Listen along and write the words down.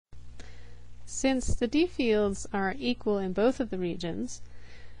since the D fields are equal in both of the regions,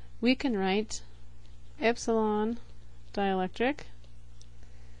 we can write epsilon dielectric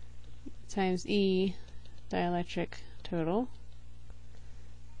times E dielectric total.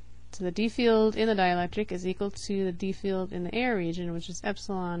 So the D field in the dielectric is equal to the D field in the air region, which is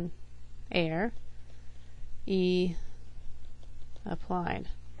epsilon air, E applied.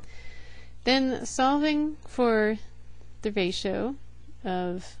 Then solving for the ratio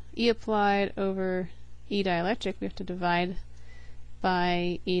of E applied over E dielectric, we have to divide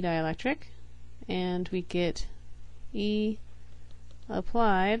by E dielectric, and we get E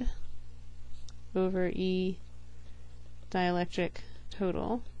applied over E dielectric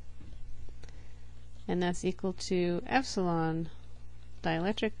total, and that's equal to epsilon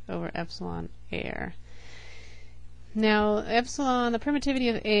dielectric over epsilon air. Now epsilon, the permittivity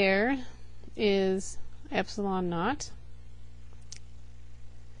of air is epsilon naught.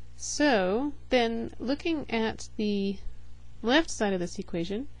 So then, looking at the left side of this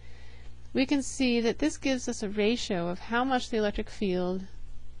equation, we can see that this gives us a ratio of how much the electric field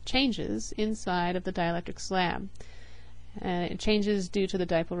changes inside of the dielectric slab. It changes due to the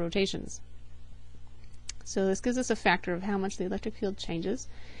dipole rotations. So this gives us a factor of how much the electric field changes.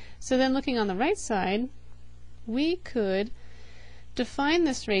 So then, looking on the right side, we could define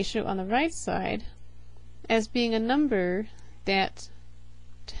this ratio on the right side as being a number that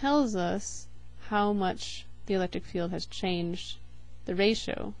tells us how much the electric field has changed, the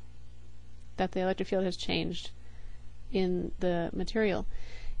ratio that the electric field has changed in the material.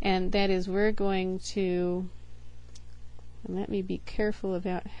 And that is, we're going to, and let me be careful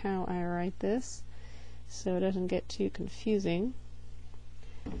about how I write this so it doesn't get too confusing.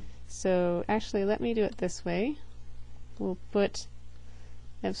 So actually, let me do it this way. We'll put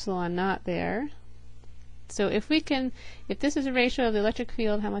epsilon naught there. So if this is a ratio of the electric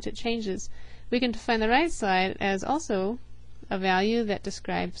field, how much it changes, we can define the right side as also a value that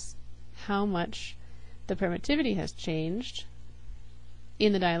describes how much the permittivity has changed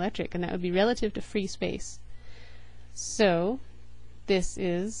in the dielectric, and that would be relative to free space. So this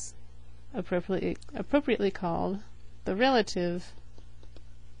is appropriately called the relative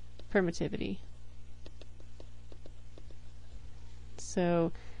permittivity.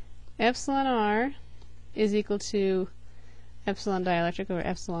 So epsilon r is equal to epsilon dielectric over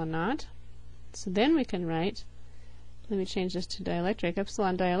epsilon naught. So then we can write, let me change this to dielectric,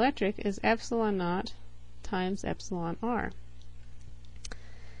 epsilon dielectric is epsilon naught times epsilon r.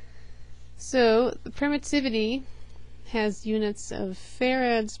 So the permittivity has units of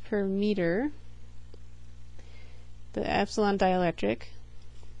farads per meter, the epsilon dielectric.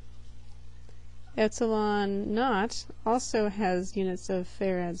 Epsilon naught also has units of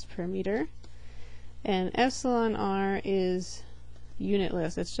farads per meter, and epsilon r is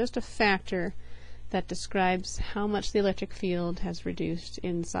unitless. It's just a factor that describes how much the electric field has reduced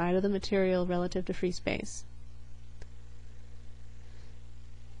inside of the material relative to free space.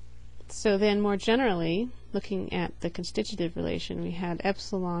 So then, more generally, looking at the constitutive relation, we had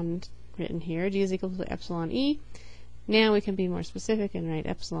epsilon written here, d is equal to epsilon e. Now we can be more specific and write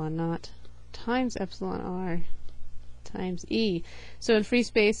epsilon naught times epsilon r times e. So in free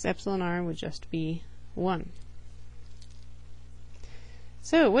space, epsilon r would just be 1.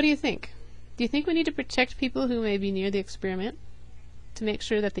 So what do you think? Do you think we need to protect people who may be near the experiment to make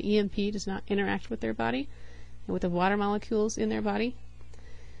sure that the EMP does not interact with their body and with the water molecules in their body?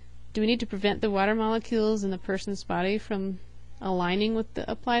 Do we need to prevent the water molecules in the person's body from aligning with the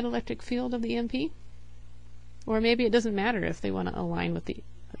applied electric field of the EMP? Or maybe it doesn't matter if they want to align with the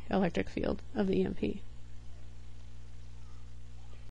electric field of the EMP.